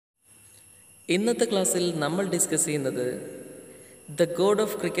ഇന്നത്തെ ക്ലാസ്സിൽ നമ്മൾ ഡിസ്കസ് ചെയ്യുന്നത് ദ ഗോഡ്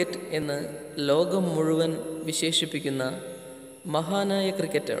ഓഫ് ക്രിക്കറ്റ് എന്ന് ലോകം മുഴുവൻ വിശേഷിപ്പിക്കുന്ന മഹാനായ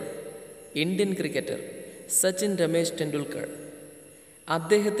cricketer, Indian cricketer Sachin Ramesh Tendulkar.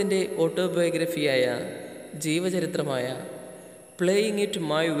 അദ്ദേഹത്തിൻ്റെ ഓട്ടോബയോഗ്രഫിയായ ജീവചരിത്രമായ പ്ലേയിങ് ഇറ്റ്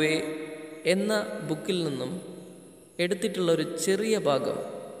മൈ വേ എന്ന ബുക്കിൽ നിന്നും എടുത്തിട്ടുള്ള ഒരു ചെറിയ ഭാഗം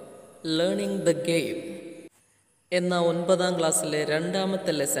ലേണിംഗ് ദ ഗെയിം എന്ന 9ാം ക്ലാസ്സിലെ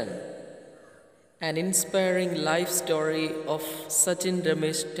രണ്ടാമത്തെ lesson An inspiring life story of Sachin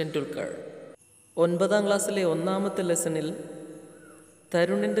Ramesh Tendulkar. 9ാം ക്ലാസ്സിലെ ഒന്നാമത്തെ ലെസണിൽ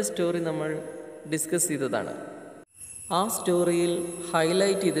തരുണിൻ്റെ സ്റ്റോറി നമ്മൾ ഡിസ്കസ് ചെയ്തതാണ്. ആ സ്റ്റോറിയിൽ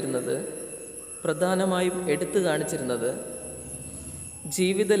ഹൈലൈറ്റ് ചെയ്തിരുന്നത്, പ്രധാനമായും എടുത്തു കാണിച്ചിരുന്നത്,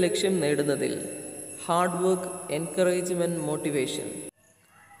 ജീവിത ലക്ഷ്യം നേടുന്നതിൽ ഹാർഡ് വർക്ക്, എൻകറേജ്മെൻറ്റ്, മോട്ടിവേഷൻ,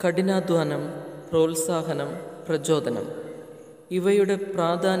 കഠിനാധ്വാനം, പ്രോത്സാഹനം, പ്രചോദനം ഇവയുടെ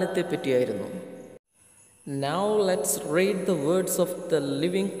പ്രാധാന്യത്തെ പറ്റിയായിരുന്നു. Now let's read the words of the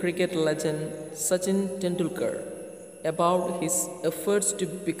living cricket legend Sachin Tendulkar about his efforts to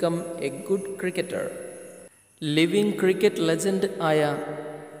become a good cricketer. Living cricket legend ആയ,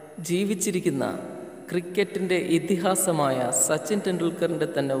 ജീവിച്ചിരിക്കുന്ന ക്രിക്കറ്റിൻ്റെ ഇതിഹാസമായ സച്ചിൻ ടെണ്ടുൽക്കറിൻ്റെ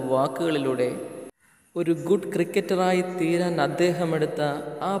തന്നെ വാക്കുകളിലൂടെ ഒരു ഗുഡ് ക്രിക്കറ്ററായി തീരാൻ അദ്ദേഹമെടുത്ത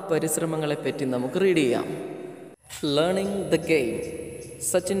ആ പരിശ്രമങ്ങളെപ്പറ്റി നമുക്ക് റീഡ് ചെയ്യാം. Learning the game,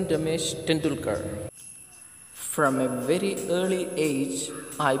 Sachin Ramesh Tendulkar. From a very early age,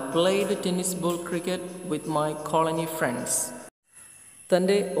 I played tennis ball cricket with my colony friends.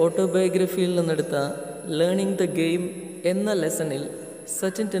 തൻ്റെ ഓട്ടോബയോഗ്രഫിയിൽ നിന്നെടുത്ത ലേണിംഗ് ദ ഗെയിം എന്ന ലെസണിൽ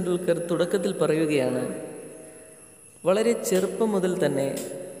സച്ചിൻ ടെണ്ടുൽക്കർ തുടക്കത്തിൽ പറയുകയാണ്, വളരെ ചെറുപ്പം മുതൽ തന്നെ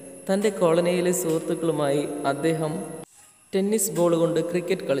തൻ്റെ കോളനിയിലെ സുഹൃത്തുക്കളുമായി അദ്ദേഹം ടെന്നീസ് ബോൾ കൊണ്ട്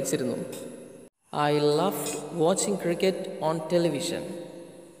ക്രിക്കറ്റ് കളിച്ചിരുന്നു. I loved watching cricket on television.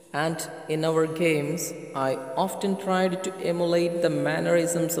 And in our games, I often tried to emulate the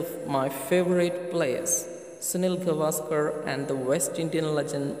mannerisms of my favorite players, Sunil Gavaskar and the West Indian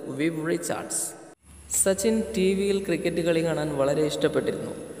legend Viv Richards. Sachin T വിയിൽ cricket കളി കാണാൻ വളരെ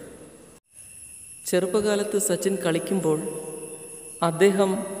ഇഷ്ടപ്പെട്ടിരുന്നു. ചെറുപ്പകാലത്ത് സച്ചിൻ കളിക്കുമ്പോൾ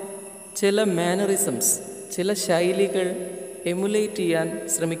അദ്ദേഹം ചില mannerisms, ചില ശൈലികൾ എമുലേറ്റ് ചെയ്യാൻ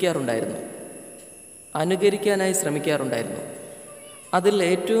ശ്രമിക്കാറുണ്ടായിരുന്നു, അനുകരിക്കാനായി ശ്രമിക്കാറുണ്ടായിരുന്നു. അതിൽ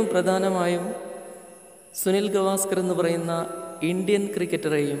ഏറ്റവും പ്രധാനമായും സുനിൽ ഗവാസ്കർ എന്ന് പറയുന്ന Indian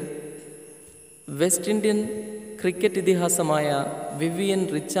ക്രിക്കറ്ററെയും west Indian cricket ഇതിഹാസമായ Vivian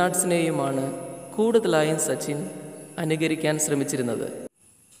റിച്ചാർഡ്സിനെയുമാണ് കൂടുതലായും സച്ചിൻ അനുകരിക്കാൻ ശ്രമിച്ചിരുന്നത്.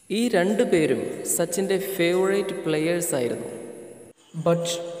 ഈ രണ്ടു പേരും സച്ചിൻ്റെ ഫേവറേറ്റ് പ്ലെയേഴ്സ് ആയിരുന്നു.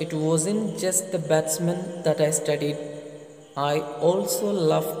 But it was in just the batsmen that I studied. I also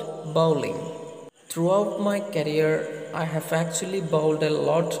loved bowling. Throughout my career, I have actually bowled a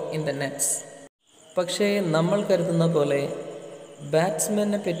lot in the nets. പക്ഷേ നമ്മൾ കരുതുന്ന പോലെ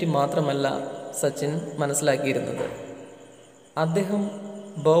ബാറ്റ്സ്മാനെ പറ്റി മാത്രമല്ല സച്ചിൻ മനസ്സിലാക്കിയിരുന്നത്. അദ്ദേഹം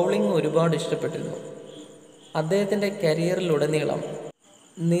ബൗളിംഗ് ഒരുപാട് ഇഷ്ടപ്പെട്ടിരുന്നു. അദ്ദേഹത്തിൻ്റെ കരിയറിലുടനീളം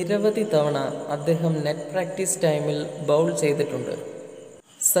നിരവധി തവണ അദ്ദേഹം നെറ്റ് പ്രാക്ടീസ് ടൈമിൽ ബൗൾ ചെയ്തിട്ടുണ്ട്.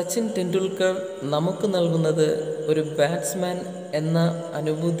 സച്ചിൻ ടെണ്ടുൽക്കർ നമുക്ക് നൽകുന്നത് ഒരു ബാറ്റ്സ്മാൻ എന്ന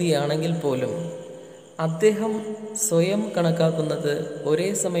അനുഭൂതിയാണെങ്കിൽ പോലും അദ്ദേഹം സ്വയം കണക്കാക്കുന്നത് ഒരേ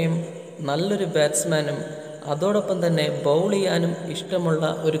സമയം നല്ലൊരു ബാറ്റ്സ്മാനും അതോടൊപ്പം തന്നെ ബൗൾ ചെയ്യാനും ഇഷ്ടമുള്ള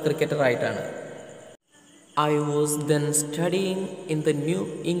ഒരു ക്രിക്കറ്ററായിട്ടാണ്. I was then studying in the new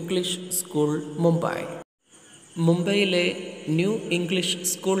English school, Mumbai. മുംബൈയിലെ ന്യൂ ഇംഗ്ലീഷ്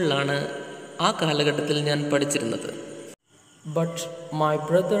സ്കൂളിലാണ് ആ കാലഘട്ടത്തിൽ ഞാൻ പഠിച്ചിരുന്നത്. But my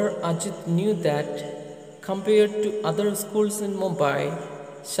brother Ajith knew that compared to other schools in Mumbai,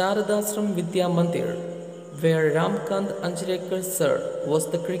 Sharadashram Vidya Mandir, where Ramkant Anjarekar sir was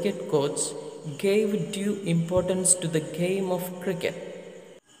the cricket coach, gave due importance to the game of cricket.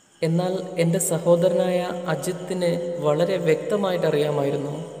 എന്നാൽ എൻ്റെ സഹോദരനായ അജിത്തിന് വളരെ വ്യക്തമായിട്ട്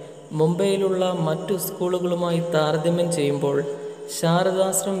അറിയാമായിരുന്നു, മുംബൈയിലുള്ള മറ്റു സ്കൂളുകളുമായി താരതമ്യം ചെയ്യുമ്പോൾ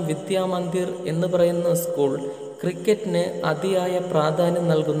ശാരദാശ്രം വിദ്യാമന്ദിർ എന്ന് പറയുന്ന സ്കൂൾ ക്രിക്കറ്റിന് അതിയായ പ്രാധാന്യം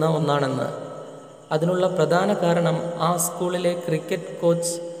നൽകുന്ന ഒന്നാണെന്ന്. അതിനുള്ള പ്രധാന കാരണം ആ സ്കൂളിലെ ക്രിക്കറ്റ്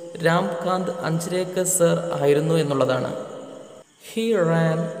കോച്ച് രാംകാന്ത് അഞ്ച്രേക്കർ സർ ആയിരുന്നു എന്നുള്ളതാണ്. He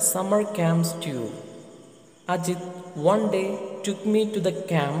Rann summer camps to. Ajith one day took me to the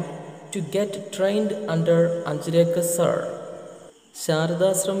camp to get trained under അഞ്ച്രേക്കർ sir.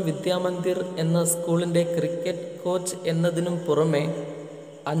 Sharadashram Vidyamandir എന്ന സ്കൂളിൻ്റെ ക്രിക്കറ്റ് കോച്ച് എന്നതിനും പുറമെ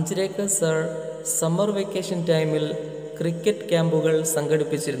അഞ്ച്രേക്കർ സർ സമ്മർ വെക്കേഷൻ ടൈമിൽ ക്രിക്കറ്റ് ക്യാമ്പുകൾ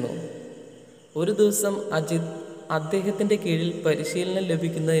സംഘടിപ്പിച്ചിരുന്നു. ഒരു ദിവസം അജിത് അദ്ദേഹത്തിൻ്റെ കീഴിൽ പരിശീലനം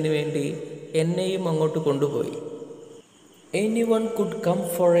ലഭിക്കുന്നതിന് വേണ്ടി എന്നെയും അങ്ങോട്ട് കൊണ്ടുപോയി. Anyone could come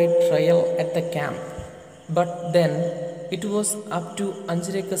for a trial at the camp, but then it was up to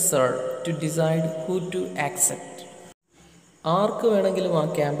Anjareka sir to decide who to accept. ആർക്ക് വേണമെങ്കിലും ആ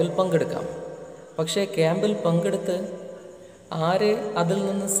ക്യാമ്പിൽ പങ്കെടുക്കാം. പക്ഷേ ക്യാമ്പിൽ പങ്കെടുത്ത് ആരെ അതിൽ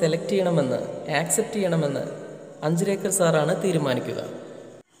നിന്ന് സെലക്ട് ചെയ്യണമെന്ന് ആക്സെപ്റ്റ് ചെയ്യണമെന്ന് അഞ്ജരേക്കർ സാറാണ് തീരുമാനിക്കുക.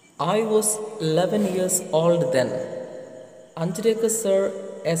 I was 11 years old then. Anjareka sir,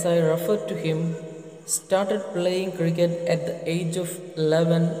 as I referred to him, started playing cricket at the age of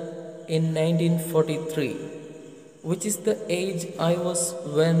 11 in 1943, which is the age I was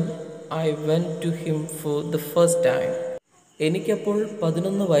when I went to him for the first time. എനിക്കപ്പോൾ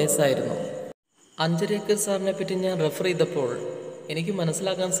 11 വയസ്സായിരുന്നു. അഞ്ജരേക്കർ സാറിനെ പറ്റി ഞാൻ refer ചെയ്തപ്പോൾ എനിക്ക്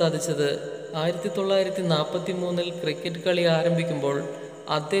മനസ്സിലാക്കാൻ സാധിച്ചത് 1943 cricket കളി ആരംഭിക്കുമ്പോൾ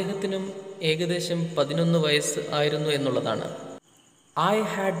അദ്ദേഹത്തിനും ഏകദേശം 11 വയസ്സ് ആയിരുന്നു എന്നുള്ളതാണ്. I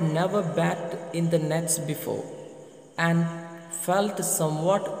had never batted in the nets before and felt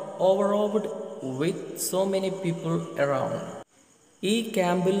somewhat overawed with so many people around. ഈ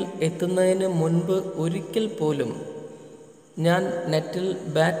ക്യാമ്പിൽ എത്തുന്നതിന് മുൻപ് ഒരിക്കൽ പോലും ഞാൻ നെറ്റിൽ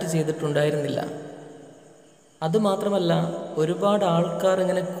ബാറ്റ് ചെയ്തിട്ടുണ്ടായിരുന്നില്ല. അതുമാത്രമല്ല, ഒരുപാട് ആൾക്കാർ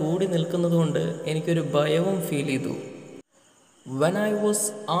ഇങ്ങനെ കൂടി നിൽക്കുന്നതുകൊണ്ട് എനിക്കൊരു ഭയവും ഫീൽ ചെയ്തു. When I was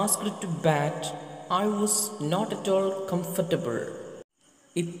asked to bat, I was not at all comfortable.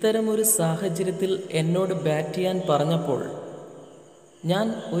 ഇത്തരമൊരു സാഹചര്യത്തിൽ എന്നോട് ബാറ്റ് ചെയ്യാൻ പറഞ്ഞപ്പോൾ ഞാൻ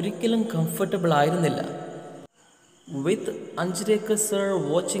ഒരിക്കലും കംഫർട്ടബിൾ ആയിരുന്നില്ല. With Anjareka sir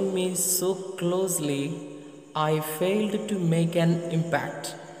watching me so closely, I failed to make an impact.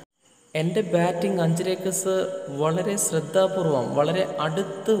 എൻ്റെ ബാറ്റിംഗ് അഞ്ജരേക്കർ സർ വളരെ ശ്രദ്ധാപൂർവം വളരെ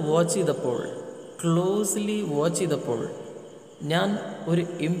അടുത്ത് വാച്ച് ചെയ്തപ്പോൾ, ക്ലോസ്ലി വാച്ച് ചെയ്തപ്പോൾ ഞാൻ ഒരു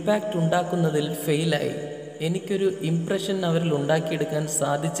ഇമ്പാക്റ്റ് ഉണ്ടാക്കുന്നതിൽ ഫെയിലായി. എനിക്കൊരു ഇംപ്രഷൻ അവരിൽ ഉണ്ടാക്കിയെടുക്കാൻ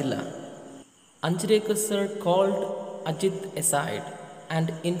സാധിച്ചില്ല. അഞ്ജരേക്കർ sir called Ajith aside and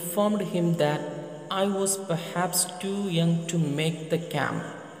informed him that I was perhaps too young to make the camp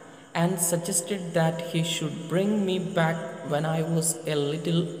and suggested that he should bring me back when I was a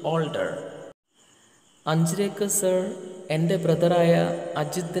little older. അഞ്ജരേക്കർ sir എൻ്റെ ബ്രദറായ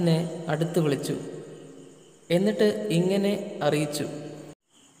അജിത്തിനെ അടുത്ത് വിളിച്ചു. എന്നിട്ട് ഇങ്ങനെ അറിയിച്ചു,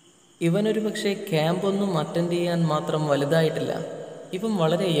 ഇവനൊരു പക്ഷേ ക്യാമ്പൊന്നും attend ചെയ്യാൻ മാത്രം വലുതായിട്ടില്ല, ഇവൻ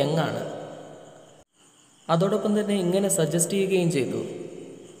വളരെ യങ് ആണ്. അതോടൊപ്പം തന്നെ ഇങ്ങനെ സജസ്റ്റ് ചെയ്യുകയും ചെയ്തു,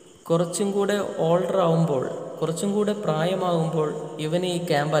 കുറച്ചും കൂടെ ഓൾഡർ ആവുമ്പോൾ, കുറച്ചും കൂടെ പ്രായമാകുമ്പോൾ ഇവനെ ഈ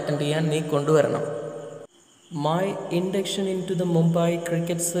ക്യാമ്പ് അറ്റൻഡ് ചെയ്യാൻ നീ കൊണ്ടുവരണം. My induction into the Mumbai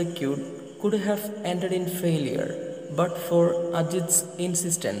cricket circuit could have ended in failure but for Ajit's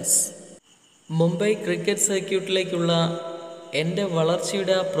insistence. Mumbai cricket സർക്യൂട്ടിലേക്കുള്ള എൻ്റെ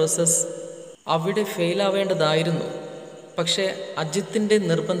വളർച്ചയുടെ ആ പ്രോസസ്സ് അവിടെ ഫെയിലാവേണ്ടതായിരുന്നു. പക്ഷേ അജിത്തിൻ്റെ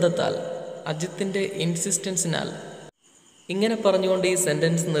നിർബന്ധത്താൽ, അജിത്തിൻ്റെ ഇൻസിസ്റ്റൻസിനാൽ, ഇങ്ങനെ പറഞ്ഞുകൊണ്ട് ഈ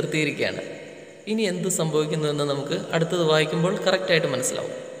സെൻറ്റൻസ് നിർത്തിയിരിക്കുകയാണ്. ഇനി എന്ത് സംഭവിക്കുന്നുവെന്ന് നമുക്ക് അടുത്തത് വായിക്കുമ്പോൾ കറക്റ്റായിട്ട്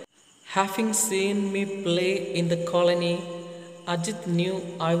മനസ്സിലാവും. Having seen me play in the colony, Ajit knew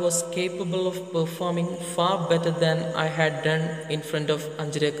I was capable of performing far better than I had done in front of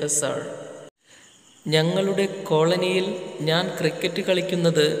Anjareka sir. ഞങ്ങളുടെ കോളനിയിൽ ഞാൻ ക്രിക്കറ്റ്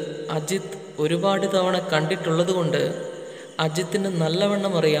കളിക്കുന്നത് അജിത്ത് ഒരുപാട് തവണ കണ്ടിട്ടുള്ളതുകൊണ്ട് അജിത്തിന്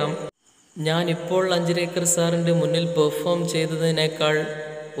നല്ലവണ്ണം അറിയാം ഞാനിപ്പോൾ അഞ്ജരേക്കർ സാറിൻ്റെ മുന്നിൽ പെർഫോം ചെയ്തതിനേക്കാൾ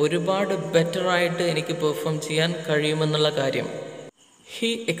ഒരുപാട് ബെറ്ററായിട്ട് എനിക്ക് പെർഫോം ചെയ്യാൻ കഴിയുമെന്നുള്ള കാര്യം. He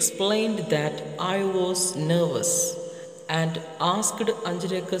explained that I was nervous and asked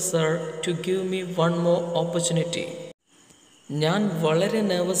Anjareka sir to give me one more opportunity. ഞാൻ വളരെ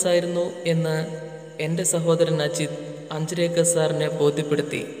നെർവസ് ആയിരുന്നു എന്ന് എൻ്റെ സഹോദരൻ അജിത് അഞ്ജരേക്കർ സാറിനെ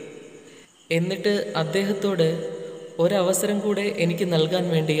ബോധ്യപ്പെടുത്തി. എന്നിട്ട് അദ്ദേഹത്തോട് ഒരവസരം കൂടെ എനിക്ക് നൽകാൻ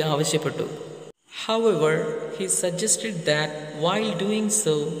വേണ്ടി ആവശ്യപ്പെട്ടു. However, he suggested that while doing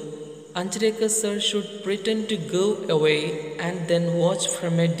so, Anjareka sir should pretend to go away and then watch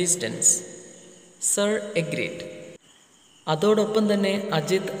from a distance. Sir agreed. അതോടൊപ്പം തന്നെ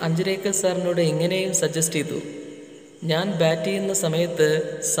അജിത് അഞ്ജരേക്കർ സാറിനോട് ഇങ്ങനെയും സജസ്റ്റ് ചെയ്തു, ഞാൻ ബാറ്റ് ചെയ്യുന്ന സമയത്ത്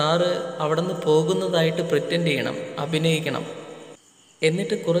സാറ് അവിടെ നിന്ന് പോകുന്നതായിട്ട് പ്രിറ്റൻഡ് ചെയ്യണം, അഭിനയിക്കണം.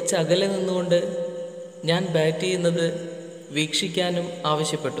 എന്നിട്ട് കുറച്ച് അകലെ നിന്നുകൊണ്ട് ഞാൻ ബാറ്റ് ചെയ്യുന്നത് വീക്ഷിക്കാനും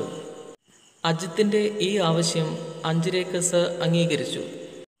ആവശ്യപ്പെട്ടു. അജിത്തിൻ്റെ ഈ ആവശ്യം അഞ്ജരേക്കർ സർ അംഗീകരിച്ചു.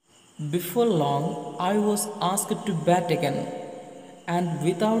 Before long, I was asked to bat again, and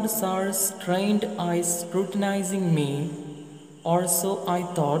without sir's trained eyes scrutinizing me, or so I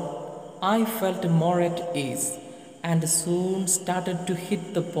thought, I felt more at ease and soon started to hit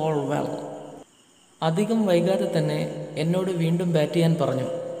the ball well. അധികം വൈകാതെ തന്നെ എന്നോട് വീണ്ടും bat ചെയ്യാൻ പറഞ്ഞു.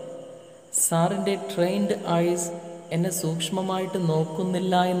 സാറിൻ്റെ trained ice എന്നെ സൂക്ഷ്മമായിട്ട്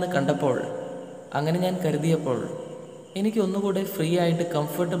നോക്കുന്നില്ല എന്ന് കണ്ടപ്പോൾ, അങ്ങനെ ഞാൻ കരുതിയപ്പോൾ എനിക്ക് ഒന്നുകൂടെ ഫ്രീ ആയിട്ട്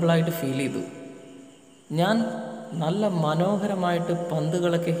കംഫർട്ടബിളായിട്ട് ഫീൽ ചെയ്തു. ഞാൻ നല്ല മനോഹരമായിട്ട്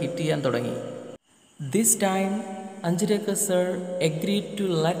പന്തുകളൊക്കെ ഹിറ്റ് ചെയ്യാൻ തുടങ്ങി. This time അഞ്ജരേക്കർ sir agreed to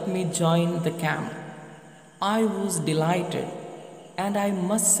let me join the camp. I was delighted and I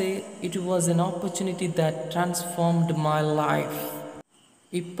must say it was an opportunity that transformed my life.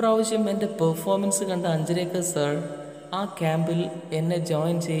 ഇപ്രാവശ്യം എൻ്റെ പെർഫോമൻസ് കണ്ട അഞ്ജരേക്കർ സർ ആ ക്യാമ്പിൽ എന്നെ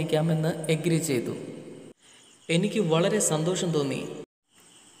ജോയിൻ ചെയ്യിക്കാമെന്ന് എഗ്രി ചെയ്തു. എനിക്ക് വളരെ സന്തോഷം തോന്നി.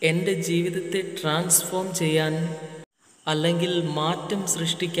 എൻ്റെ ജീവിതത്തെ ട്രാൻസ്ഫോം ചെയ്യാൻ അല്ലെങ്കിൽ മാറ്റം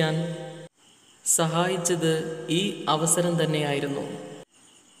സൃഷ്ടിക്കാൻ സഹായിച്ചത് ഈ അവസരം തന്നെയായിരുന്നു.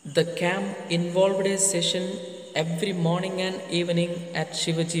 The camp involved a session every morning and evening at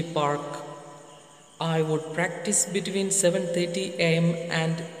Shivaji Park. I would practice between 7:30 a.m.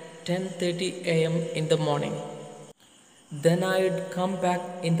 and 10:30 a.m. in the morning. Then I would come back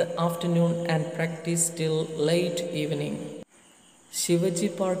in the afternoon and practice till late evening. Shivaji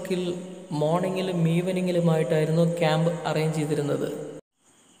പാർക്കിൽ മോർണിംഗിലും ഈവനിങ്ങിലുമായിട്ടായിരുന്നു camp arrange ചെയ്തിരുന്നത്.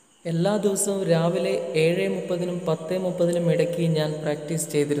 എല്ലാ ദിവസവും രാവിലെ 7:30-നും 10:30-നും ഇടയ്ക്ക് ഞാൻ practice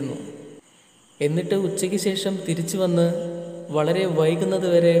ചെയ്തിരുന്നു. എന്നിട്ട് ഉച്ചയ്ക്ക് ശേഷം തിരിച്ചു വന്ന് വളരെ വൈകുന്നത്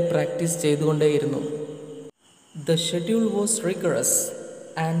വരെ practice ചെയ്തുകൊണ്ടേയിരുന്നു. The schedule was rigorous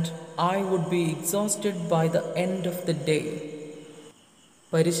and I would be exhausted by the end of the day.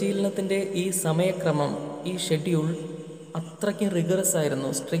 പരിശീലനത്തിൻ്റെ ഈ സമയക്രമം, ഈ ഷെഡ്യൂൾ അത്രയ്ക്കും റിഗറസ് ആയിരുന്നു,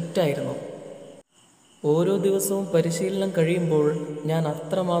 സ്ട്രിക്റ്റ് ആയിരുന്നു. ഓരോ ദിവസവും പരിശീലനം കഴിയുമ്പോൾ ഞാൻ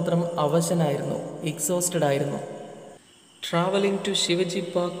അത്രമാത്രം അവശനായിരുന്നു, എക്സോസ്റ്റഡ് ആയിരുന്നു. Traveling to Shivaji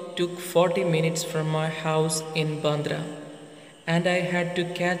Park took 40 minutes from my house in Bandra and I had to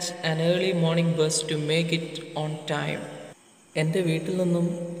catch an early morning bus to make it on time. എൻ്റെ വീട്ടിൽ നിന്നും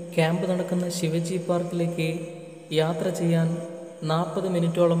ക്യാമ്പ് നടക്കുന്ന ശിവജി പാർക്കിലേക്ക് യാത്ര ചെയ്യാൻ 40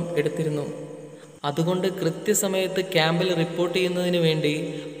 മിനിറ്റോളം എടുത്തിരുന്നു. അതുകൊണ്ട് കൃത്യസമയത്ത് ക്യാമ്പിൽ റിപ്പോർട്ട് ചെയ്യുന്നതിന് വേണ്ടി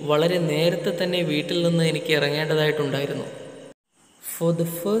വളരെ നേരത്തെ തന്നെ വീട്ടിൽ നിന്ന് എനിക്ക് ഇറങ്ങേണ്ടതായിട്ടുണ്ടായിരുന്നു. For the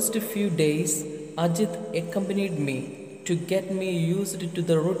first few days, Ajit accompanied me to get me used to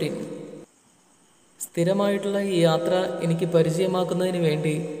the routine. സ്ഥിരമായിട്ടുള്ള ഈ യാത്ര എനിക്ക് പരിചയമാക്കുന്നതിന്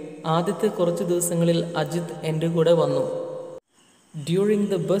വേണ്ടി ആദ്യത്തെ കുറച്ച് ദിവസങ്ങളിൽ അജിത് എൻ്റെ കൂടെ വന്നു. During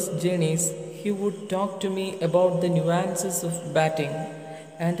the bus journeys, he would talk to me about the nuances of batting.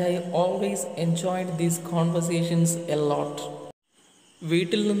 And I always enjoyed these conversations a lot.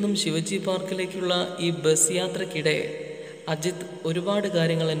 വീട്ടിൽ നിന്നും ശിവജി പാർക്കിലേക്കുള്ള ഈ ബസ് യാത്രക്കിടെ അജിത് ഒരുപാട്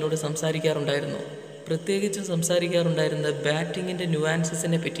കാര്യങ്ങൾ എന്നോട് സംസാരിക്കാറുണ്ടായിരുന്നു. പ്രത്യേകിച്ചും സംസാരിക്കാറുണ്ടായിരുന്നത് ബാറ്റിങ്ങിൻ്റെ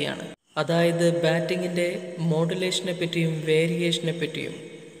ന്യൂവാൻസസിനെ പറ്റിയാണ്. അതായത് ബാറ്റിങ്ങിൻ്റെ മോഡുലേഷനെ പറ്റിയും വേരിയേഷനെ പറ്റിയും.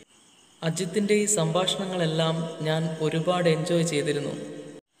 അജിത്തിൻ്റെ ഈ സംഭാഷണങ്ങളെല്ലാം ഞാൻ ഒരുപാട് എൻജോയ് ചെയ്തിരുന്നു.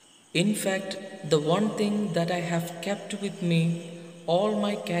 In fact, the one thing that I have kept with me all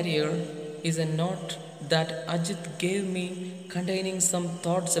my career is a note that Ajit gave me containing some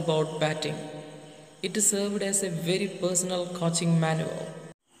thoughts about batting. It served as a very personal coaching manual.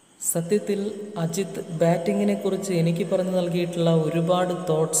 സത്യത്തിൽ അജിത്ത് ബാറ്റിങ്ങിനെ കുറിച്ച് എനിക്ക് പറഞ്ഞു നൽകിയിട്ടുള്ള ഒരുപാട്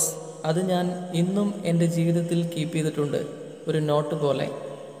thoughts അത് ഞാൻ ഇന്നും എൻ്റെ ജീവിതത്തിൽ കീപ്പ് ചെയ്തിട്ടുണ്ട്, ഒരു നോട്ട് പോലെ.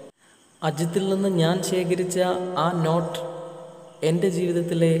 അജിത്തിൽ നിന്ന് ഞാൻ ശേഖരിച്ച ആ നോട്ട് എൻ്റെ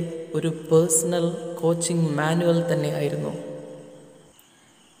ജീവിതത്തിലെ ഒരു പേഴ്സണൽ കോച്ചിങ് മാനുവൽ തന്നെയായിരുന്നു.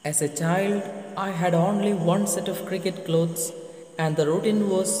 As a child, I had only one set of cricket clothes and the routine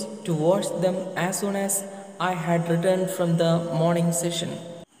was to wash them as soon as I had returned from the morning session.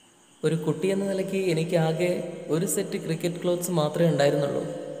 ഒരു കുട്ടി എന്ന നിലയ്ക്ക് എനിക്ക് ആകെ ഒരു set cricket clothes മാത്രമേ ഉണ്ടായിരുന്നുള്ളൂ.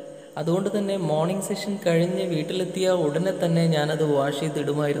 അതുകൊണ്ട് തന്നെ മോർണിംഗ് സെഷൻ കഴിഞ്ഞ് വീട്ടിലെത്തിയ ഉടനെ തന്നെ ഞാനത് wash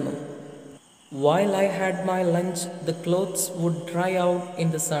ചെയ്തിടുമായിരുന്നു. While I had my lunch, the clothes would dry out in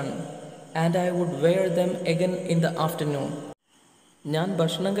the sun and I would wear them again in the afternoon. ഞാൻ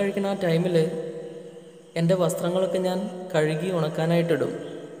ഭക്ഷണം കഴിക്കുന്ന ആ ടൈമിൽ എൻ്റെ വസ്ത്രങ്ങളൊക്കെ ഞാൻ കഴുകി ഉണക്കാനായിട്ടിടും.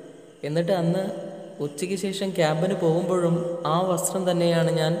 എന്നിട്ട് അന്ന് ഉച്ചയ്ക്ക് ശേഷം ക്യാമ്പിന് പോകുമ്പോഴും ആ വസ്ത്രം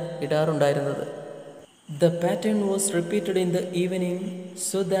തന്നെയാണ് ഞാൻ ഇടാറുണ്ടായിരുന്നത്. The pattern was repeated in the evening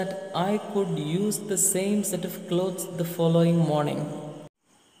so that I could use the same set of clothes the following morning.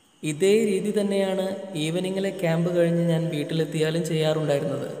 ഇതേ രീതി തന്നെയാണ് ഈവനിങ്ങിലെ ക്യാമ്പ് കഴിഞ്ഞ് ഞാൻ വീട്ടിലെത്തിയാലും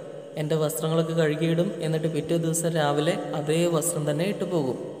ചെയ്യാറുണ്ടായിരുന്നത്. എൻ്റെ വസ്ത്രങ്ങളൊക്കെ കഴുകിയിടും, എന്നിട്ട് പിറ്റേ ദിവസം രാവിലെ അതേ വസ്ത്രം തന്നെ ഇട്ട്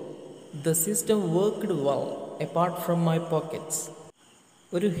പോകും. The system worked well apart from my pockets.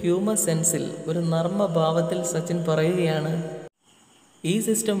 ഒരു ഹ്യൂമർ സെൻസിൽ, ഒരു നർമ്മഭാവത്തിൽ സച്ചിൻ പറയുകയാണ്, ഈ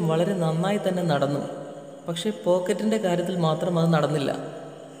സിസ്റ്റം വളരെ നന്നായി തന്നെ നടന്നു, പക്ഷേ പോക്കറ്റിൻ്റെ കാര്യത്തിൽ മാത്രം അത് നടന്നില്ല.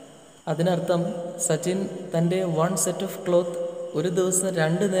 അതിനർത്ഥം സച്ചിൻ തൻ്റെ വൺ സെറ്റ് ഓഫ് ക്ലോത്ത് ഒരു ദിവസം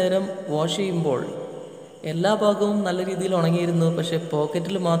 2 നേരം വാഷ് ചെയ്യുമ്പോൾ എല്ലാ ഭാഗവും നല്ല രീതിയിൽ ഉണങ്ങിയിരുന്നു, പക്ഷേ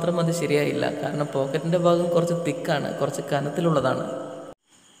പോക്കറ്റിൽ മാത്രം അത് ശരിയായില്ല. കാരണം പോക്കറ്റിൻ്റെ ഭാഗം കുറച്ച് തിക്കാണ്, കുറച്ച് കനത്തിലുള്ളതാണ്.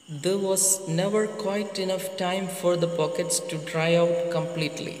 There was never quite enough time for the pockets to dry out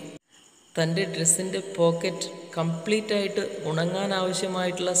completely. തൻ്റെ ഡ്രസ്സിൻ്റെ പോക്കറ്റ് കംപ്ലീറ്റ് ആയിട്ട് ഉണങ്ങാൻ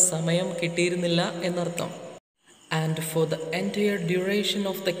ആവശ്യമായിട്ടുള്ള സമയം കിട്ടിയിരുന്നില്ല എന്നർത്ഥം. And for the entire duration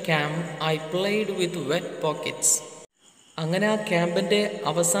of the camp I played with wet pockets. അങ്ങനെ ആ ക്യാമ്പിൻ്റെ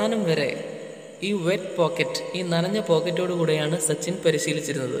അവസാനം വരെ ഈ വെറ്റ് പോക്കറ്റ്, ഈ നനഞ്ഞ പോക്കറ്റോടു കൂടെയാണ് Sachin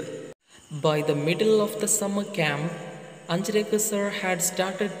പരിശീലിച്ചിരുന്നത്. By the middle of the summer camp Anjareka sir had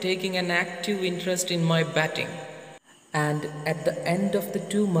started taking an active interest in my batting, and at the end of the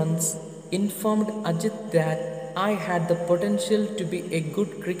 2 months informed Ajit that I had the potential to be a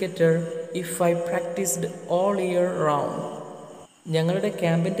good cricketer if I practiced all year round. ഞങ്ങളുടെ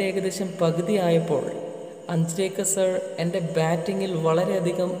ക്യാമ്പിൻ്റെ ഏകദേശം പകുതി ആയപ്പോൾ അഞ്ജരേക്ക sir എൻ്റെ ബാറ്റിങ്ങിൽ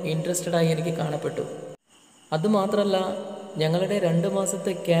വളരെയധികം ഇൻട്രസ്റ്റഡായി എനിക്ക് കാണപ്പെട്ടു. അതുമാത്രമല്ല, ഞങ്ങളുടെ 2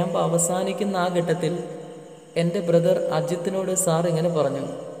 മാസത്തെ ക്യാമ്പ് അവസാനിക്കുന്ന ആ ഘട്ടത്തിൽ എൻ്റെ ബ്രദർ അജിത്തിനോട് സാർ ഇങ്ങനെ പറഞ്ഞു,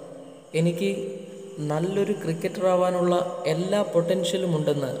 എനിക്ക് നല്ലൊരു ക്രിക്കറ്റർ ആവാനുള്ള എല്ലാ പൊട്ടൻഷ്യലും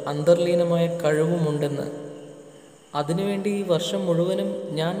ഉണ്ടെന്ന്, അന്തർലീനമായ കഴിവുമുണ്ടെന്ന്. അതിനുവേണ്ടി ഈ വർഷം മുഴുവനും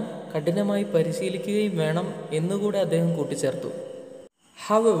ഞാൻ കഠിനമായി പരിശീലിക്കുകയും വേണം എന്നുകൂടെ അദ്ദേഹം കൂട്ടിച്ചേർത്തു.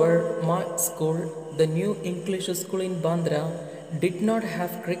 However, my school, the new English school in Bandra, did not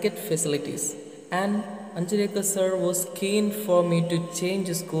have cricket facilities, and Anjareka sir was keen for me to change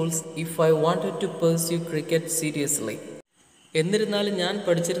schools if I wanted to pursue cricket seriously. എന്നിരുന്നാലും ഞാൻ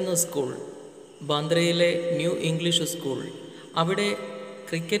പഠിച്ചിരുന്ന school ബാന്ദ്രയിലെ new English school, അവിടെ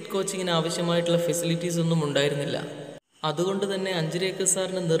cricket കോച്ചിങ്ങിന് ആവശ്യമായിട്ടുള്ള facilities ഒന്നും ഉണ്ടായിരുന്നില്ല. അതുകൊണ്ട് തന്നെ അഞ്ജരേക്ക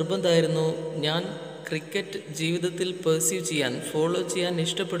സാറിന് നിർബന്ധമായിരുന്നു ഞാൻ ക്രിക്കറ്റ് ജീവിതത്തിൽ പെർസ്യൂ ചെയ്യാൻ, ഫോളോ ചെയ്യാൻ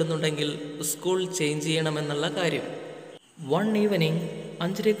ഇഷ്ടപ്പെടുന്നുണ്ടെങ്കിൽ സ്കൂൾ ചേഞ്ച് ചെയ്യണമെന്നുള്ള കാര്യം. One evening,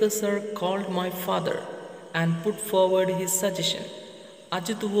 Anjareka sir called my father and put forward his suggestion.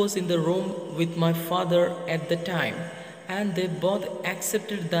 Ajit was in the room with my father at the time, and they both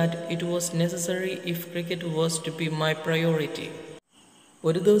accepted that it was necessary if cricket was to be my priority.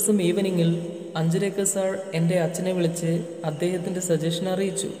 ഒരു ദിവസം ഈവനിങ്ങിൽ അഞ്ജരേക്ക sir എൻ്റെ അച്ഛനെ വിളിച്ച് അദ്ദേഹത്തിൻ്റെ suggestion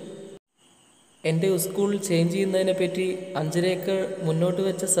അറിയിച്ചു. എൻ്റെ school change ചെയ്യുന്നതിനെ പറ്റി അഞ്ജരേക്ക മുന്നോട്ട്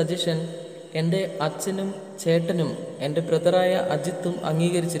വെച്ച സജഷൻ എൻ്റെ അച്ഛനും ചേട്ടനും എൻ്റെ ബ്രദറായ അജിത്തും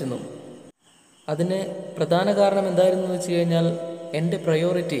അംഗീകരിച്ചിരുന്നു. അതിന് പ്രധാന കാരണം എന്തായിരുന്നു വെച്ച് കഴിഞ്ഞാൽ എൻ്റെ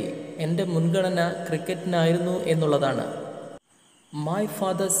പ്രയോറിറ്റി, എൻ്റെ മുൻഗണന ക്രിക്കറ്റിനായിരുന്നു എന്നുള്ളതാണ്. My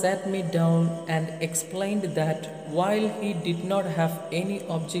father sat me down and explained that while he did not have any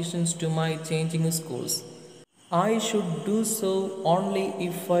objections to my changing schools, I should do so only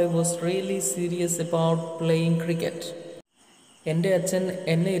if I was really serious about playing cricket. എൻ്റെ അച്ഛൻ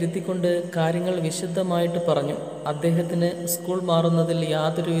എന്നെ ഇരുത്തിക്കൊണ്ട് കാര്യങ്ങൾ വിശദമായിട്ട് പറഞ്ഞു. അദ്ദേഹത്തിന് school മാറുന്നതിൽ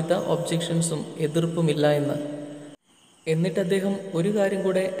യാതൊരുവിധ ഒബ്ജെക്ഷൻസും എതിർപ്പുമില്ല എന്ന്. എന്നിട്ട് അദ്ദേഹം ഒരു കാര്യം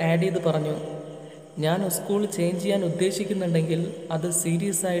കൂടെ ആഡ് ചെയ്ത് പറഞ്ഞു, ഞാൻ സ്കൂൾ ചേഞ്ച് ചെയ്യാൻ ഉദ്ദേശിക്കുന്നുണ്ടെങ്കിൽ അത്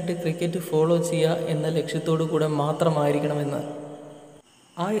സീരിയസ് ആയിട്ട് ക്രിക്കറ്റ് ഫോളോ ചെയ്യുക എന്ന ലക്ഷ്യത്തോടു കൂടെ മാത്രമായിരിക്കണമെന്ന്.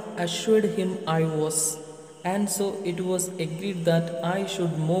 I assured him I was, and so it was agreed that I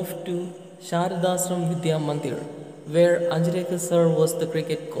should move to Sharadasram Vidya Mandir, where Anjareka sir was the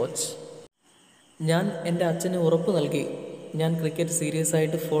cricket coach. ഞാൻ എൻ്റെ അച്ഛന് ഉറപ്പ് നൽകി ഞാൻ ക്രിക്കറ്റ് സീരിയസ്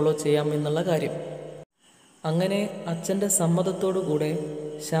ആയിട്ട് ഫോളോ ചെയ്യാമെന്നുള്ള കാര്യം. അങ്ങനെ അച്ഛൻ്റെ സമ്മതത്തോടു കൂടെ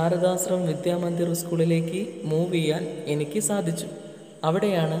ശാരദാശ്രം വിദ്യാമന്ദിർ സ്കൂളിലേക്ക് മൂവ് ചെയ്യാൻ എനിക്ക് സാധിച്ചു.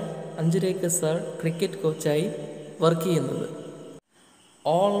 അവിടെയാണ് അഞ്ജരേക്ക സർ ക്രിക്കറ്റ് കോച്ചായി വർക്ക് ചെയ്യുന്നത്.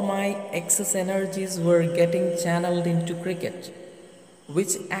 All my excess energies were getting channeled into cricket,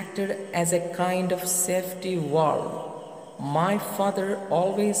 which acted as a kind of safety valve. My father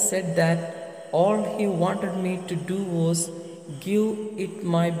always said that all he wanted me to do was give it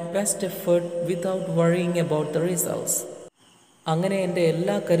my best effort without worrying about the results. അങ്ങനെ എൻ്റെ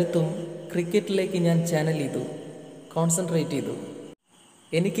എല്ലാ കരുത്തും ക്രിക്കറ്റിലേക്ക് ഞാൻ channel ചെയ്തു, concentrate ചെയ്തു.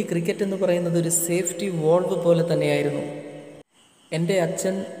 എനിക്ക് cricket എന്ന് പറയുന്നത് ഒരു സേഫ്റ്റി വോൾവ് പോലെ തന്നെയായിരുന്നു. എൻ്റെ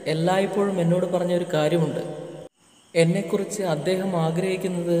അച്ഛൻ എല്ലായ്പ്പോഴും എന്നോട് പറഞ്ഞൊരു കാര്യമുണ്ട്, എന്നെക്കുറിച്ച് അദ്ദേഹം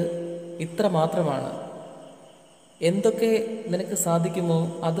ആഗ്രഹിക്കുന്നത് ഇത്ര മാത്രമാണ്, എന്തൊക്കെ നിനക്ക് സാധിക്കുമോ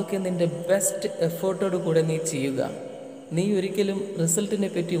അതൊക്കെ നിൻ്റെ ബെസ്റ്റ് എഫേർട്ടോടു കൂടെ നീ ചെയ്യുക, നീ ഒരിക്കലും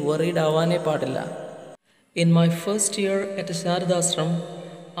റിസൾട്ടിനെ പറ്റി വറീഡ് ആവാനേ പാടില്ല. In my first year at Sharadasram,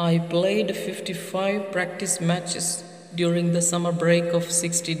 I played 55 practice matches during the summer break of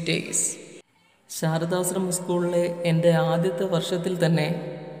 60 days. Sharadashram സ്കൂളിലെ എൻ്റെ ആദ്യത്തെ വർഷത്തിൽ തന്നെ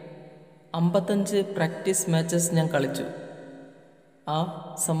 55 പ്രാക്ടീസ് മാച്ചസ് ഞാൻ കളിച്ചു ആ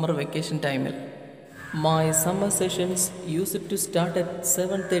സമ്മർ വെക്കേഷൻ ടൈമിൽ. My summer sessions used to start at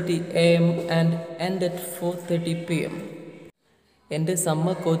 7:30 AM and end at 4:30 PM. എൻ്റെ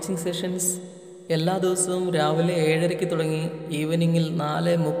സമ്മർ കോച്ചിങ് സെഷൻസ് എല്ലാ ദിവസവും രാവിലെ 7:30 തുടങ്ങി ഈവനിങ്ങിൽ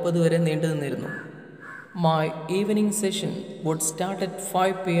 4:30 വരെ നീണ്ടു നിന്നിരുന്നു. My evening session would start at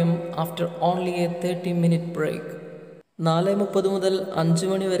 5 p.m. after only a 30-minute break. 4:30 മുതൽ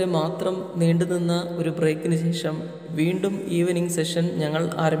 5 മണി വരെ മാത്രം നീണ്ടുനിന്ന ഒരു ബ്രേക്കിന് ശേഷം വീണ്ടും ഈവനിംഗ് സെഷൻ ഞങ്ങൾ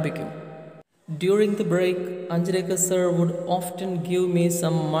ആരംഭിക്കും. During the break, Anjreka sir would often give me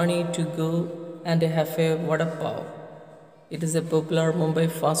some money to go and have a vada pav. It is a popular Mumbai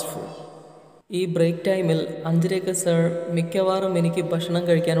fast food. ഈ ബ്രേക്ക് ടൈമിൽ അഞ്ജരേക്ക സർ മിക്കവാറും എനിക്ക് ഭക്ഷണം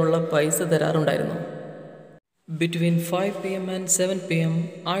കഴിക്കാനുള്ള പൈസ തരാറുണ്ടായിരുന്നു. Between 5 p.m. and 7 p.m.,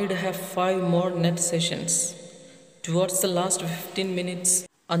 I'd have 5 more net sessions. Towards the last 15 minutes,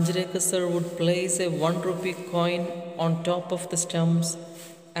 Anjreka sir would place a 1 rupee coin on top of the stumps,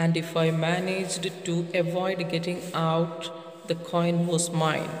 and if I managed to avoid getting out, the coin was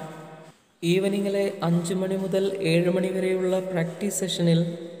mine. ഈവനിങ്ങിലെ 5 മണി മുതൽ 7 മണി വരെയുള്ള practice സെഷനിൽ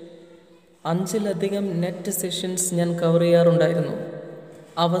 5-ലധികം net sessions ഞാൻ cover ചെയ്യാറുണ്ടായിരുന്നു.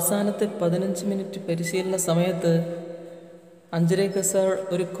 അവസാനത്തെ 15 minute പരിശീലന സമയത്ത് അഞ്ജരേക്ക sir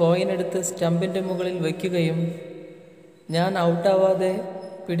ഒരു coin എടുത്ത് സ്റ്റമ്പിൻ്റെ മുകളിൽ വയ്ക്കുകയും ഞാൻ ഔട്ടാവാതെ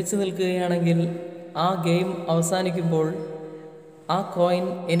പിടിച്ചു നിൽക്കുകയാണെങ്കിൽ ആ ഗെയിം അവസാനിക്കുമ്പോൾ ആ കോയിൻ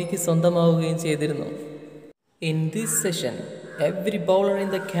എനിക്ക് സ്വന്തമാവുകയും ചെയ്തിരുന്നു. In this session, every bowler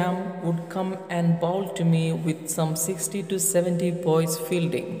in the camp would come and bowl to me with some 60 to 70 boys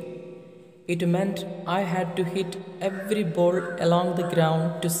fielding. It meant I had to hit every ball along the ground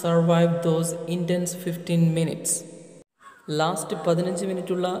to survive those intense 15 minutes. Last 15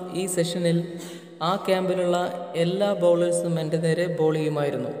 മിനിറ്റുള്ള ഈ സെഷനിൽ ആ ക്യാമ്പിലുള്ള എല്ലാ ബൗളേഴ്സും എൻ്റെ നേരെ ball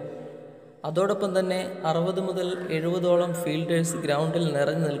ചെയ്യുമായിരുന്നു. അതോടൊപ്പം തന്നെ 60 മുതൽ 70ഓളം ഫീൽഡേഴ്സ് ഗ്രൗണ്ടിൽ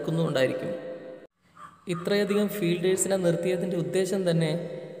നിറഞ്ഞു നിൽക്കുന്നുണ്ടായിരിക്കും. ഇത്രയധികം ഫീൽഡേഴ്സിനെ നിർത്തിയതിൻ്റെ ഉദ്ദേശം തന്നെ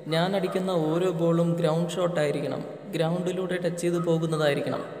ഞാൻ അടിക്കുന്ന ഓരോ ബോളും ഗ്രൗണ്ട് ഷോട്ടായിരിക്കണം, ഗ്രൗണ്ടിലൂടെ ടച്ച് ചെയ്ത്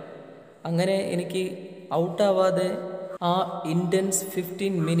പോകുന്നതായിരിക്കണം. അങ്ങനെ എനിക്ക് ഔട്ടാവാതെ ആ ഇൻറ്റൻസ്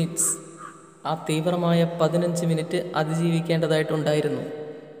 15 മിനിറ്റ്സ്, ആ തീവ്രമായ 15 minute അതിജീവിക്കേണ്ടതായിട്ടുണ്ടായിരുന്നു.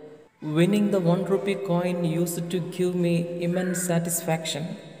 Winning the 1 rupee coin used to give me immense satisfaction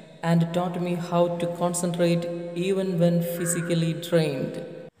and taught me how to concentrate even when physically drained.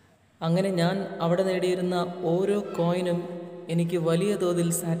 അങ്ങനെ ഞാൻ അവിടെ നേടിയിരുന്ന ഓരോ കോയിനും എനിക്ക് വലിയ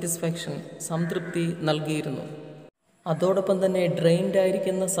തോതിൽ സാറ്റിസ്ഫാക്ഷൻ, സംതൃപ്തി നൽകിയിരുന്നു. അതോടൊപ്പം തന്നെ ഡ്രെയിൻഡ്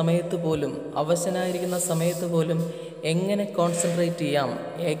ആയിരിക്കുന്ന സമയത്ത് പോലും, അവശനായിരിക്കുന്ന സമയത്ത് പോലും എങ്ങനെ കോൺസെൻട്രേറ്റ് ചെയ്യാം,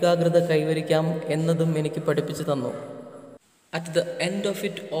 ഏകാഗ്രത കൈവരിക്കാം എന്നതും എനിക്ക് പഠിപ്പിച്ചു തന്നു. At the end of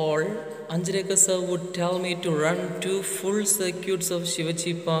it all, Anjreka sir would tell me to run 2 full circuits of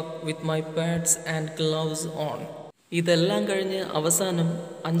Shivaji Park with my pads and gloves on. ഇതെല്ലാം കഴിഞ്ഞ് അവസാനം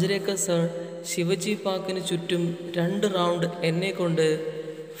അഞ്ജരേക്ക സർ ശിവജി പാർക്കിന് ചുറ്റും 2 റൗണ്ട് എന്നെ കൊണ്ട്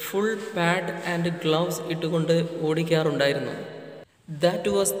ഫുൾ പാഡ് ആൻഡ് ഗ്ലൗസ് ഇട്ടുകൊണ്ട് ഓടിക്കാറുണ്ടായിരുന്നു. That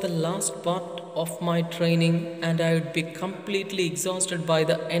was the last part of my training and I would be completely exhausted by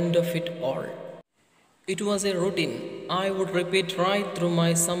the end of it all. It was a routine I would repeat right through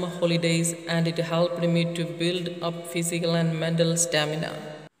my summer holidays and it helped me to build up physical and mental stamina.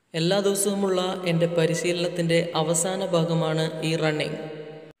 എല്ലാ ദിവസവുമുള്ള എൻ്റെ പരിശീലനത്തിൻ്റെ അവസാന ഭാഗമാണ് ഈ running.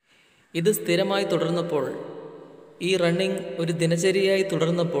 ഇത് സ്ഥിരമായി തുടർന്നപ്പോൾ, ഈ running ഒരു ദിനചര്യയായി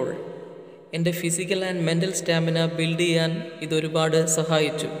തുടർന്നപ്പോൾ എൻ്റെ physical and mental stamina build ചെയ്യാൻ ഇതൊരുപാട്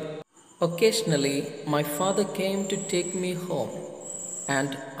സഹായിച്ചു. Occasionally, my father came to take me home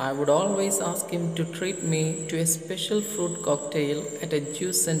and I would always ask him to treat me to a special fruit cocktail at a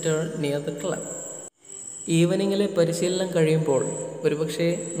juice center near the club. ഈവനിങ്ങിലെ പരിശീലനം കഴിയുമ്പോൾ, ഒരുപക്ഷെ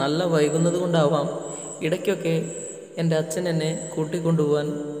നല്ല വൈകുന്നത് കൊണ്ടാവാം, ഇടയ്ക്കൊക്കെ എൻ്റെ അച്ഛൻ എന്നെ കൂട്ടിക്കൊണ്ടുപോകാൻ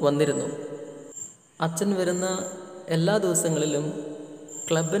വന്നിരുന്നു. അച്ഛൻ വരുന്ന എല്ലാ ദിവസങ്ങളിലും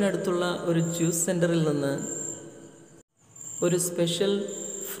ക്ലബിനടുത്തുള്ള ഒരു ജ്യൂസ് സെൻറ്ററിൽ നിന്ന് ഒരു സ്പെഷ്യൽ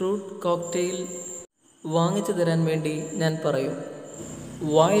ഫ്രൂട്ട് കോക്ടെയിൽ വാങ്ങിച്ചു തരാൻ വേണ്ടി ഞാൻ പറയും.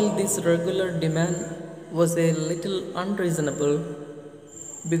 While this regular demand was a little unreasonable,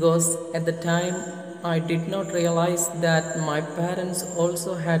 because at the time I did not realize that my parents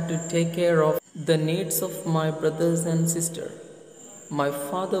also had to take care of the needs of my brothers and sister. My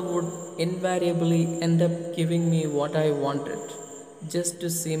father would invariably end up giving me what I wanted, just to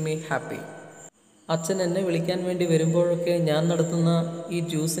see me happy. അച്ഛൻ എന്നെ വിളിക്കാൻ വേണ്ടി വരുമ്പോഴൊക്കെ ഞാൻ നടത്തുന്ന ഈ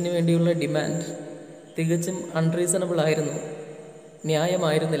ജ്യൂസിന് വേണ്ടിയുള്ള demand തികച്ചും അൺറീസണബിൾ ആയിരുന്നു,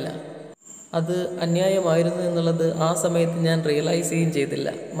 ന്യായമായിരുന്നില്ല. അത് അന്യായമായിരുന്നു എന്നുള്ളത് ആ സമയത്ത് ഞാൻ റിയലൈസ് ചെയ്യുകയും ചെയ്തില്ല,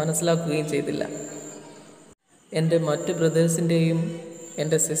 മനസ്സിലാക്കുകയും ചെയ്തില്ല. എൻ്റെ മറ്റ് ബ്രദേഴ്സിൻ്റെയും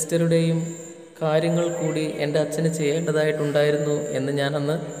എൻ്റെ സിസ്റ്ററുടെയും കാര്യങ്ങൾ കൂടി എൻ്റെ അച്ഛന് ചെയ്യേണ്ടതായിട്ടുണ്ടായിരുന്നു എന്ന്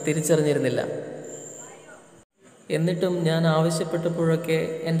ഞാനന്ന് തിരിച്ചറിഞ്ഞിരുന്നില്ല. എന്നിട്ടും ഞാൻ ആവശ്യപ്പെട്ടപ്പോഴൊക്കെ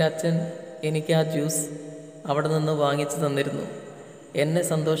എൻ്റെ അച്ഛൻ എനിക്ക് ആ ജ്യൂസ് അവിടെ നിന്ന് വാങ്ങിച്ചു തന്നിരുന്നു, എന്നെ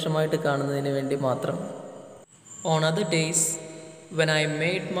സന്തോഷമായിട്ട് കാണുന്നതിന് വേണ്ടി മാത്രം. On other days, When I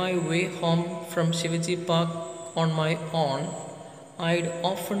made my way home from Shivaji Park on my own, I'd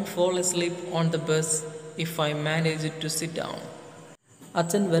often fall asleep on the bus if I managed to sit down.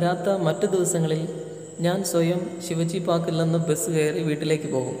 അച്ഛൻ വരാത്ത മറ്റു ദിവസങ്ങളിൽ ഞാൻ സ്വയം ശിവജി പാർക്കിൽ നിന്ന് ബസ് കയറി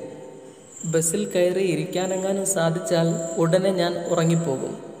വീട്ടിലേക്ക് പോകും. ബസ്സിൽ കയറി ഇരിക്കാനെങ്ങാനും സാധിച്ചാൽ ഉടനെ ഞാൻ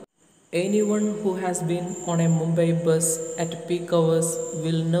ഉറങ്ങിപ്പോകും. Anyone who has been on a Mumbai bus at peak hours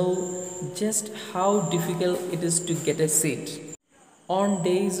will know just how difficult it is to get a seat. On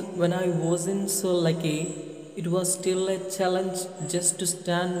days when I wasn't so lucky, it was still a challenge just to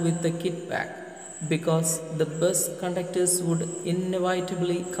stand with the kit bag, because the bus conductors would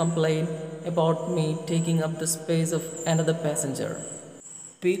inevitably complain about me taking up the space of another passenger.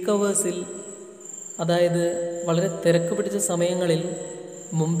 Peak അവേഴ്സിൽ, അതായത് വളരെ തിരക്ക് പിടിച്ച സമയങ്ങളിൽ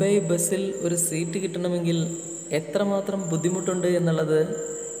മുംബൈ ബസ്സിൽ ഒരു seat കിട്ടണമെങ്കിൽ എത്രമാത്രം ബുദ്ധിമുട്ടുണ്ട് എന്നുള്ളത്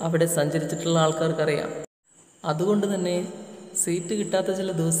അവിടെ സഞ്ചരിച്ചിട്ടുള്ള ആൾക്കാർക്കറിയാം. അതുകൊണ്ട് തന്നെ സീറ്റ് കിട്ടാത്ത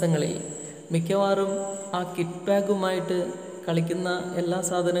ചില ദിവസങ്ങളിൽ മിക്കവാറും ആ കിറ്റ് ബാഗുമായിട്ട് കളിക്കുന്ന എല്ലാ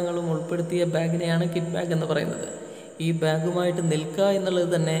സാധനങ്ങളും ഉൾപ്പെടുത്തിയ ബാഗിനെയാണ് കിറ്റ് ബാഗ് എന്ന് പറയുന്നത്. ഈ ബാഗുമായിട്ട് നിൽക്കുക എന്നുള്ളത്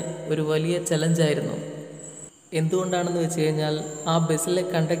തന്നെ ഒരു വലിയ ചലഞ്ചായിരുന്നു. എന്തുകൊണ്ടാണെന്ന് വെച്ച് കഴിഞ്ഞാൽ ആ ബസ്സിലെ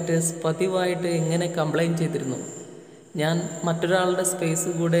കണ്ടക്ടേഴ്സ് പതിവായിട്ട് ഇങ്ങനെ കംപ്ലൈൻറ്റ് ചെയ്തിരുന്നു, ഞാൻ മറ്റൊരാളുടെ സ്പേസ്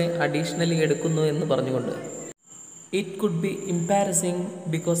കൂടെ അഡീഷണലി എടുക്കുന്നു എന്ന് പറഞ്ഞുകൊണ്ട്. It could be embarrassing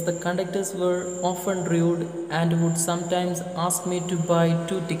because the conductors were often rude and would sometimes ask me to buy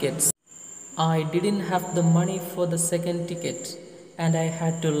 2 tickets. I didn't have the money for the second ticket, and I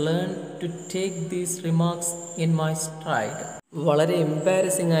had to learn to take these remarks in my stride. വളരെ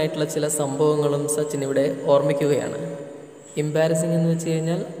embarrassing ആയിട്ടുള്ള ചില സംഭവങ്ങളും സച്ചിൻ ഇവിടെ ഓർമ്മിക്കുകയാണ്. Embarrassing എന്ന് വെച്ച്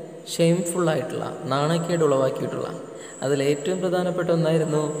കഴിഞ്ഞാൽ ഷെയിംഫുള്ളായിട്ടുള്ള, നാണക്കേട് ഉളവാക്കിയിട്ടുള്ള. അതിലേറ്റവും പ്രധാനപ്പെട്ട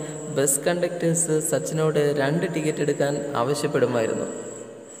ഒന്നായിരുന്നു, ബസ് കണ്ടക്ടേഴ്സ് സച്ചിനോട് 2 ടിക്കറ്റ് എടുക്കാൻ ആവശ്യപ്പെടുമായിരുന്നു.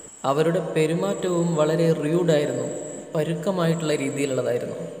 അവരുടെ പെരുമാറ്റവും വളരെ റൂഡായിരുന്നു, പരുക്കമായിട്ടുള്ള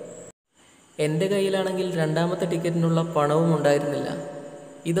രീതിയിലുള്ളതായിരുന്നു. എൻ്റെ കയ്യിലാണെങ്കിൽ 2ാമത്തെ ടിക്കറ്റിനുള്ള പണവും ഉണ്ടായിരുന്നില്ല.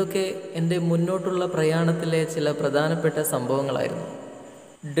 ഇതൊക്കെ എൻ്റെ മുന്നോട്ടുള്ള പ്രയാണത്തിലെ ചില പ്രധാനപ്പെട്ട സംഭവങ്ങളായിരുന്നു.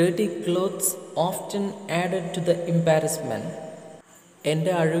 Dirty clothes often added to the embarrassment.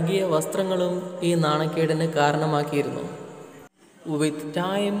 എൻ്റെ അഴുകിയ വസ്ത്രങ്ങളും ഈ നാണക്കേടിന് കാരണമാക്കിയിരുന്നു. With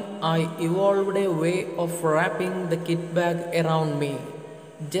time, I evolved a way of wrapping the kit bag around me,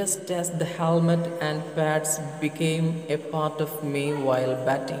 just as the helmet and pads became a part of me while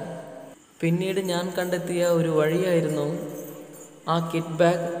batting. പിന്നീട് ഞാൻ കണ്ടെത്തിയ ഒരു വഴിയായിരുന്നു ആ kit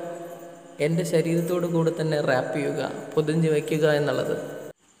bag എൻ്റെ ശരീരത്തോടു കൂടെ തന്നെ റാപ്പ് ചെയ്യുക, പൊതിഞ്ഞ് വയ്ക്കുക എന്നുള്ളത്.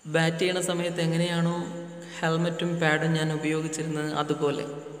 ബാറ്റ് ചെയ്യണ സമയത്ത് എങ്ങനെയാണോ ഹെൽമറ്റും പാഡും ഞാൻ ഉപയോഗിച്ചിരുന്നത് അതുപോലെ.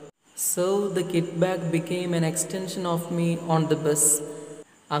 So the kit bag became an extension of me on the bus.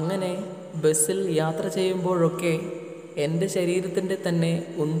 അങ്ങനെ ബസ്സിൽ യാത്ര ചെയ്യുമ്പോഴൊക്കെ എൻ്റെ ശരീരത്തിൻ്റെ തന്നെ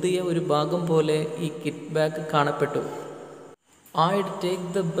ഉന്തിയ ഒരു ഭാഗം പോലെ ഈ കിറ്റ് ബാഗ് കാണപ്പെട്ടു. I'd take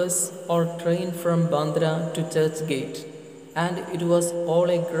the bus or train from Bandra to Church Gate, and it was all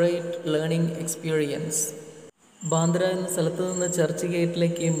a great learning experience. Bandra എന്ന സ്ഥലത്ത് നിന്ന് ചർച്ച്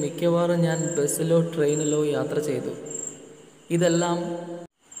ഗേറ്റിലേക്ക് മിക്കവാറും ഞാൻ ബസ്സിലോ ട്രെയിനിലോ യാത്ര ചെയ്തു.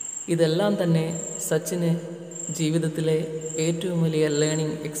 ഇതെല്ലാം തന്നെ സച്ചിന് ജീവിതത്തിലെ ഏറ്റവും വലിയ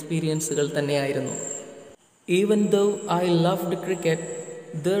ലേണിംഗ് എക്സ്പീരിയൻസുകൾ തന്നെയായിരുന്നു. Even though I loved cricket,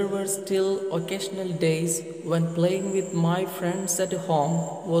 there were still occasional days when playing with my friends at home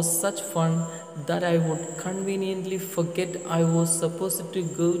was such fun that I would conveniently forget I was supposed to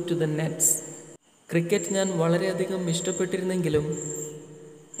go to the nets. Cricket ഞാൻ വളരെയധികം ഇഷ്ടപ്പെട്ടിരുന്നെങ്കിലും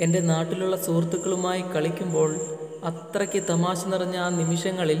എൻ്റെ നാട്ടിലുള്ള സുഹൃത്തുക്കളുമായി കളിക്കുമ്പോൾ അത്രയ്ക്ക് തമാശ നിറഞ്ഞ ആ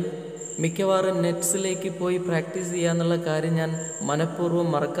നിമിഷങ്ങളിൽ മിക്കവാറും നെറ്റ്സിലേക്ക് പോയി പ്രാക്ടീസ് ചെയ്യാന്നുള്ള കാര്യം ഞാൻ മനഃപൂർവ്വം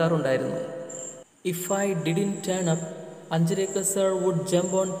മറക്കാറുണ്ടായിരുന്നു. If I didn't turn up, Anjareka sir would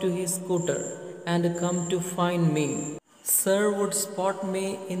jump onto his scooter and come to find me. Sir would spot me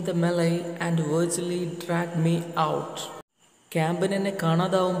in the melee and virtually drag me out. ക്യാമ്പിന് എന്നെ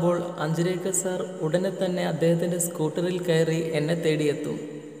കാണാതാവുമ്പോൾ അഞ്ജരേക്ക സാർ ഉടനെ തന്നെ അദ്ദേഹത്തിൻ്റെ സ്കൂട്ടറിൽ കയറി എന്നെ തേടിയെത്തും.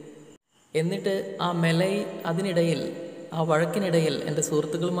 എന്നിട്ട് ആ മെലൈ, അതിനിടയിൽ, ആ വഴക്കിനിടയിൽ, എൻ്റെ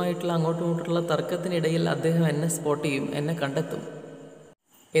സുഹൃത്തുക്കളുമായിട്ടുള്ള അങ്ങോട്ടും ഇങ്ങോട്ടുള്ള തർക്കത്തിനിടയിൽ അദ്ദേഹം എന്നെ സ്പോട്ട് ചെയ്യും, എന്നെ കണ്ടെത്തും.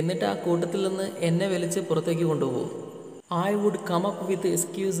 എന്നിട്ട് ആ കൂട്ടത്തിൽ നിന്ന് എന്നെ വലിച്ച് പുറത്തേക്ക് കൊണ്ടുപോകും. I would come up with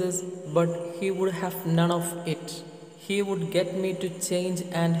excuses, but he would have none of it. He would get me to change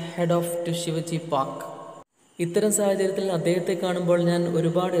and head off to Shivaji Park. ഇത്തരം സാഹചര്യത്തിൽ അദ്ദേഹത്തെ കാണുമ്പോൾ ഞാൻ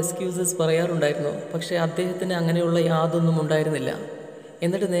ഒരുപാട് എക്സ്ക്യൂസസ് പറയാറുണ്ടായിരുന്നു. പക്ഷേ അദ്ദേഹത്തിന് അങ്ങനെയുള്ള യാതൊന്നും ഉണ്ടായിരുന്നില്ല.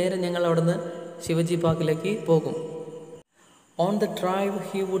 എന്നിട്ട് നേരെ ഞങ്ങൾ അവിടുന്ന് ശിവജി പാർക്കിലേക്ക് പോകും. On the drive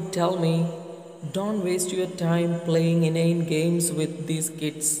he would tell me, "Don't waste your time playing inane games with these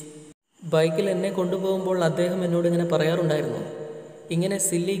kids." ബൈക്കിൽ എന്നെ കൊണ്ടുപോകുമ്പോൾ അദ്ദേഹം എന്നോട് ഇങ്ങനെ പറയാറുണ്ടായിരുന്നു, ഇങ്ങനെ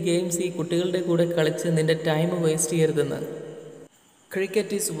സില്ലി ഗെയിംസ് ഈ കുട്ടികളുടെ കൂടെ കളിച്ച് നിൻ്റെ ടൈം വേസ്റ്റ് ചെയ്യരുതെന്ന്. Cricket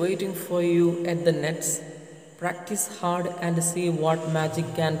is waiting for you at the nets. Practice hard and see what magic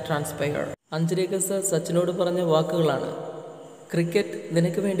can transpire. അഞ്ചരേക്കർ sir സച്ചിനോട് പറഞ്ഞ വാക്കുകളാണ്. ക്രിക്കറ്റ്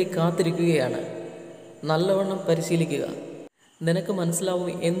നിനക്ക് വേണ്ടി കാത്തിരിക്കുകയാണ്. നല്ലവണ്ണം പരിശീലിക്കുക. നിനക്ക്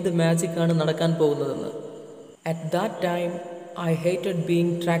മനസ്സിലാവും എന്ത് മാജിക്കാണ് നടക്കാൻ പോകുന്നതെന്ന്. At that time, I hated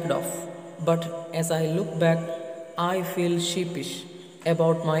being tracked off. But as I look back, I feel sheepish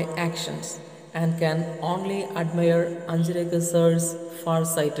about my actions and can only admire Anjarekar sir's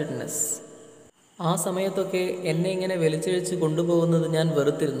far-sightedness. ആ സമയത്തൊക്കെ എന്നെ ഇങ്ങനെ വലിച്ചിഴച്ച് കൊണ്ടുപോകുന്നത് ഞാൻ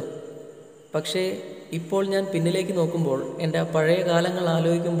വെറുത്തിരുന്നു. പക്ഷേ ഇപ്പോൾ ഞാൻ പിന്നിലേക്ക് നോക്കുമ്പോൾ എൻ്റെ ആ പഴയ കാലങ്ങൾ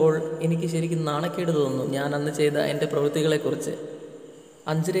ആലോചിക്കുമ്പോൾ എനിക്ക് ശരിക്കും നാണക്കേട് തോന്നുന്നു ഞാൻ അന്ന് ചെയ്ത എൻ്റെ പ്രവൃത്തികളെക്കുറിച്ച്.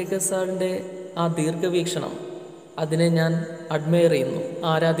 അഞ്ചരേക്കർ സാറിൻ്റെ ആ ദീർഘവീക്ഷണം, അതിനെ ഞാൻ അഡ്മയർ ചെയ്യുന്നു,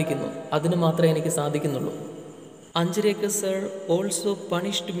 ആരാധിക്കുന്നു. അതിന് മാത്രമേ എനിക്ക് സാധിക്കുന്നുള്ളൂ. Anjarekar sir also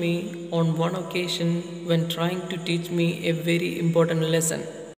punished me on one occasion when trying to teach me a very important lesson.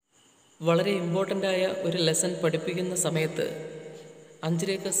 വളരെ ഇമ്പോർട്ടൻ്റായ ഒരു ലെസൺ പഠിപ്പിക്കുന്ന സമയത്ത്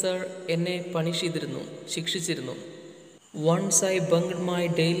അഞ്ചരേക്കർ സർ എന്നെ പണിഷ് ചെയ്തിരുന്നു, ശിക്ഷിച്ചിരുന്നു. Once I bunked my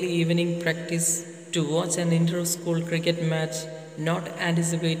daily evening practice to watch an inter-school cricket match, not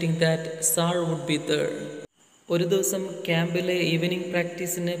anticipating that sir would be there. ഒരു ദിവസം ക്യാമ്പിലെ evening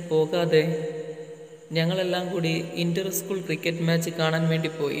പ്രാക്ടീസിന് പോകാതെ ഞങ്ങളെല്ലാം കൂടി ഇൻ്റർ സ്കൂൾ ക്രിക്കറ്റ് മാച്ച് കാണാൻ വേണ്ടി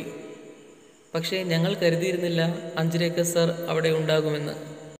പോയി. പക്ഷേ ഞങ്ങൾ കരുതിയിരുന്നില്ല അഞ്ചരേക്കർ സർ അവിടെ ഉണ്ടാകുമെന്ന്.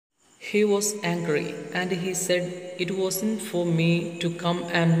 He was angry and he said it wasn't for me to come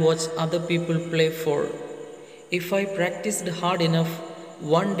and watch other people play for. If I practiced hard enough,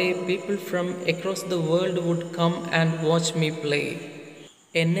 one day people from across the world would come and watch me play.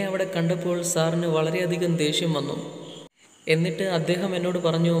 എന്നെ അവിടെ കണ്ടപ്പോൾ സാറിന് വളരെയധികം ദേഷ്യം വന്നു. എന്നിട്ട് അദ്ദേഹം എന്നോട്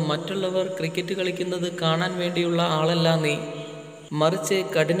പറഞ്ഞു, മറ്റുള്ളവർ ക്രിക്കറ്റ് കളിക്കുന്നത് കാണാൻ വേണ്ടിയുള്ള ആളല്ല നീ, മറിച്ച്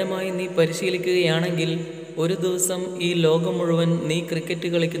കഠിനമായി നീ പരിശീലിക്കുകയാണെങ്കിൽ ഒരു ദിവസം ഈ ലോകം മുഴുവൻ നീ ക്രിക്കറ്റ്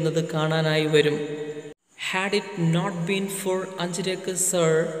കളിക്കുന്നത് കാണാനായി വരും. Had it not been for Anjarekar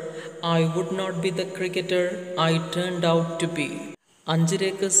sir, I would not be the cricketer I turned out to be.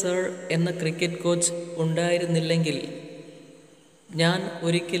 അഞ്ചരേക്കർ sir എന്ന ക്രിക്കറ്റ് കോച്ച് ഉണ്ടായിരുന്നില്ലെങ്കിൽ ഞാൻ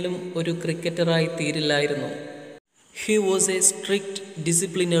ഒരിക്കലും ഒരു ക്രിക്കറ്ററായി തീരില്ലായിരുന്നു. He was a strict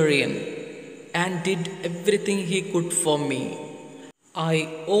disciplinarian and did everything he could for me. I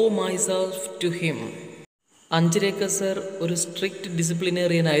owe myself to him. അഞ്ചരേക്കർ sir ഒരു strict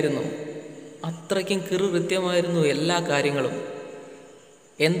disciplinarian ആയിരുന്നു. അത്രയ്ക്കും കൃത്യമായിരുന്നു എല്ലാ കാര്യങ്ങളും.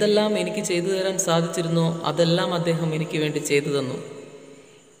 എന്തെല്ലാം എനിക്ക് ചെയ്തു തരാൻ സാധിച്ചിരുന്നോ അതെല്ലാം അദ്ദേഹം എനിക്ക് വേണ്ടി ചെയ്തു തന്നു.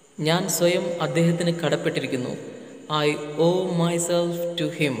 ഞാൻ സ്വയം അദ്ദേഹത്തിന് കടപ്പെട്ടിരിക്കുന്നു. I owe myself to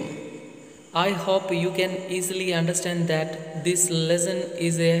him. I hope you can easily understand that this lesson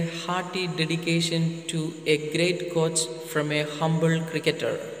is a hearty dedication to a great coach from a humble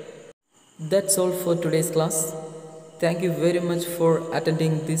cricketer. That's all for today's class. Thank you very much for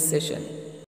attending this session.